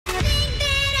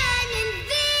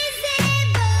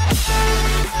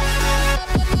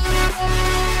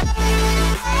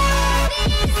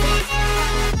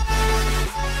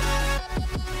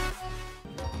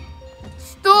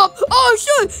Oh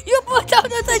shoot! You put down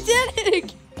the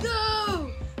Titanic!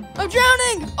 No! I'm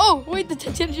drowning! Oh, wait, the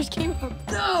Titanic just came up.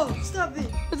 No! Stop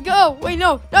it! Let's go! Wait,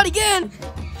 no, not again!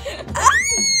 Ah!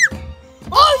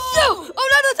 Oh shoot! Oh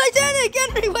no, the Titanic!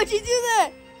 Henry, why'd you do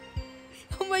that?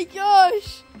 Oh my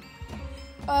gosh!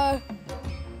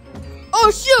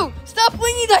 Oh shoot! Stop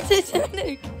flinging that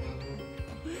Titanic!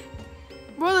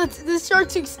 Bro, this shark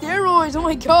took steroids. Oh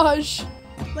my gosh!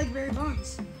 Like Barry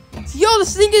Bonds. Yo,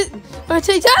 this thing is.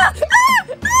 Titanic!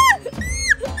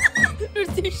 There's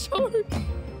two sharks.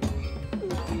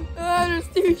 There's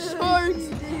two sharks.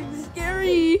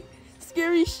 Scary,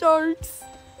 scary sharks.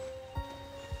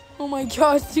 Oh my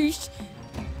gosh, two.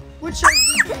 What shark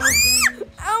do you have?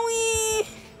 Owie!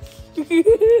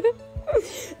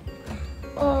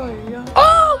 Oh yeah.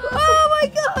 Oh my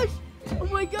gosh! Oh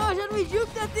my gosh! How do we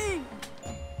juke that thing?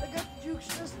 I got the juke,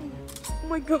 trust me. Oh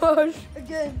my gosh!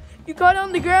 Again. You caught it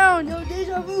on the ground. Yo,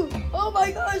 deja vu. Oh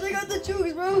my gosh, I got the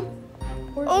jukes, bro.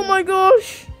 Oh my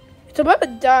gosh! It's about to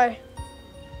die.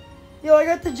 Yo, I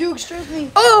got the jukes, trust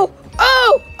me. Oh!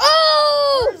 Oh!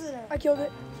 Oh! Where is it at? I killed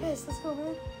it. Yes, let's go,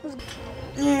 man. Let's go.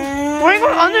 Why are you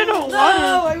going under the water?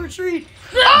 No, I retreat.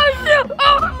 Oh shoot!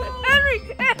 Oh,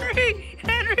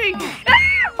 Henry!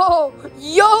 Oh,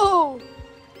 yo!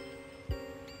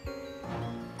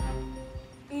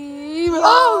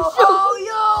 Oh shoot! Oh,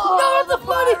 yo! No, that's a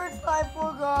funny. Pirates dive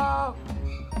for go.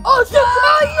 Oh shoot!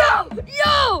 Oh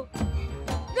yo!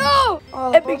 No!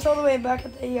 Oh, Epic. boat's all the way back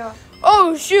at the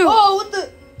Oh shoot! Oh, what the?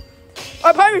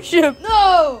 Our pirate ship!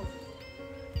 No!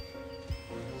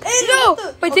 Hey, No! what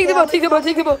the? Wait, take the boat, take the boat,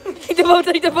 take the boat, take the boat,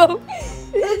 take the boat.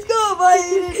 Let's go,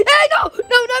 Biden. Hey,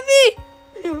 no, not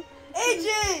me.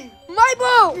 AJ, My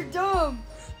boat. you're dumb.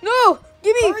 No,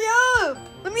 give me. Hurry up.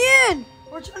 Let me in.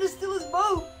 We're trying to steal his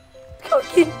boat. Go,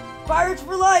 kid. Pirates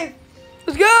for life.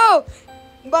 Let's go.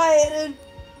 Bye, Aiden.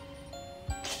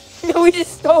 No, we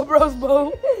just stole bro's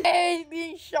boat. Hey,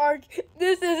 me shark,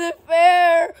 this isn't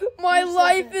fair. My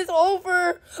life is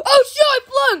over. Oh shit! I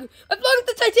flung at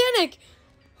the Titanic.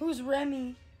 Who's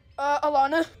Remy?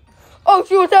 Alana. Oh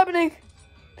shoot! What's happening?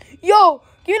 Yo,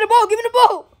 give me the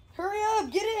boat. Hurry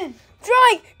up, get in.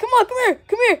 Trying. Come on,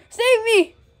 come here. Save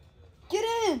me. Get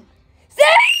in.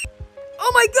 Save!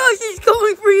 Oh my gosh, he's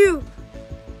going for you.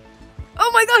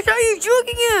 Oh my gosh, how are you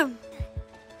joking him?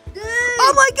 Dang.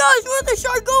 Oh my gosh, where's the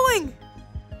shark going?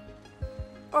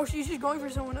 Oh, she's just going for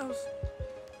someone else.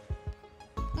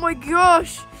 Oh my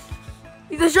gosh.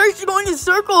 The shark's just going in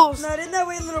circles. Not in that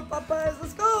way, little papas.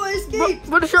 Let's go, I escaped.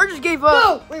 But the shark just gave up.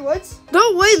 No, wait, what?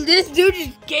 No way, this dude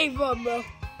just gave up, bro.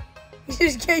 He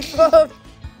just gave up.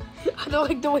 I don't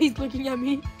like the way he's looking at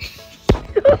me.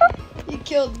 You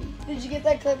killed me. Did you get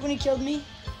that clip when he killed me?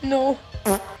 No.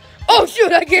 Oh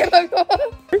shoot, I gave up.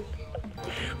 Oh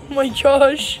my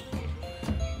gosh.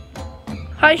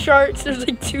 Hi sharks, there's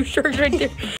like two sharks right there.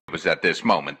 It was at this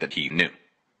moment that he knew.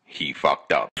 He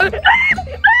fucked up.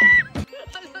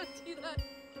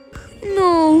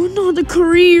 No, not the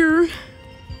career.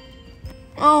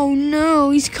 Oh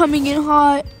no, he's coming in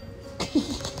hot.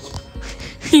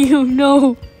 You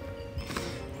know.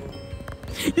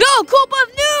 No, Cool Buff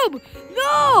Noob!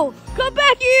 No! Come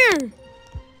back here!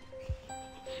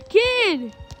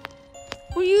 Kid!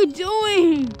 What are you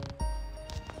doing?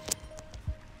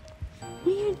 What are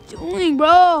you doing,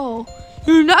 bro?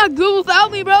 You're not good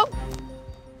without me, bro.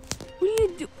 What are you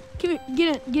doing? Come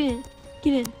here,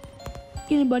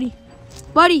 get in, buddy.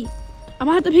 Buddy, I'm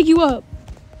gonna have to pick you up.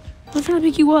 I'm trying to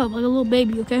pick you up like a little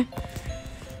baby, okay?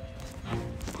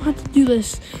 I have to do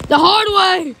this the hard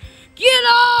way. Get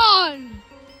on!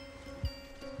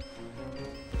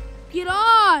 Get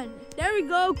on! There we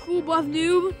go, Cool Buff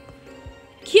Noob.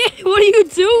 Kid, what are you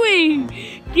doing?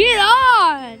 Get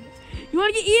on! You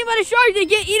want to get eaten by the shark? Then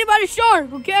get eaten by the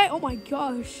shark, okay? Oh my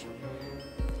gosh.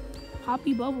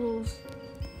 Hoppy Bubbles.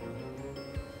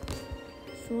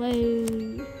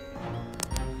 Slay.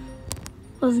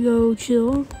 Let's go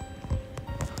chill.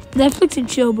 Netflix and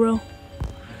chill, bro.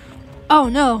 Oh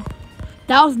no.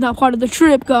 That was not part of the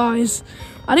trip, guys.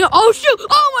 I think. Oh shoot!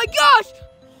 Oh my gosh!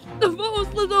 The boat was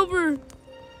flipped over.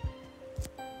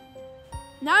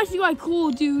 Now I see why Cool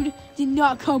Dude did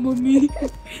not come with me.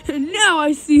 And now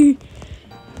I see.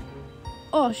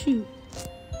 Oh shoot!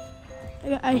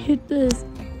 I hit this.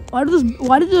 Why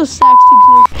did those sacks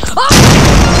do this? Oh!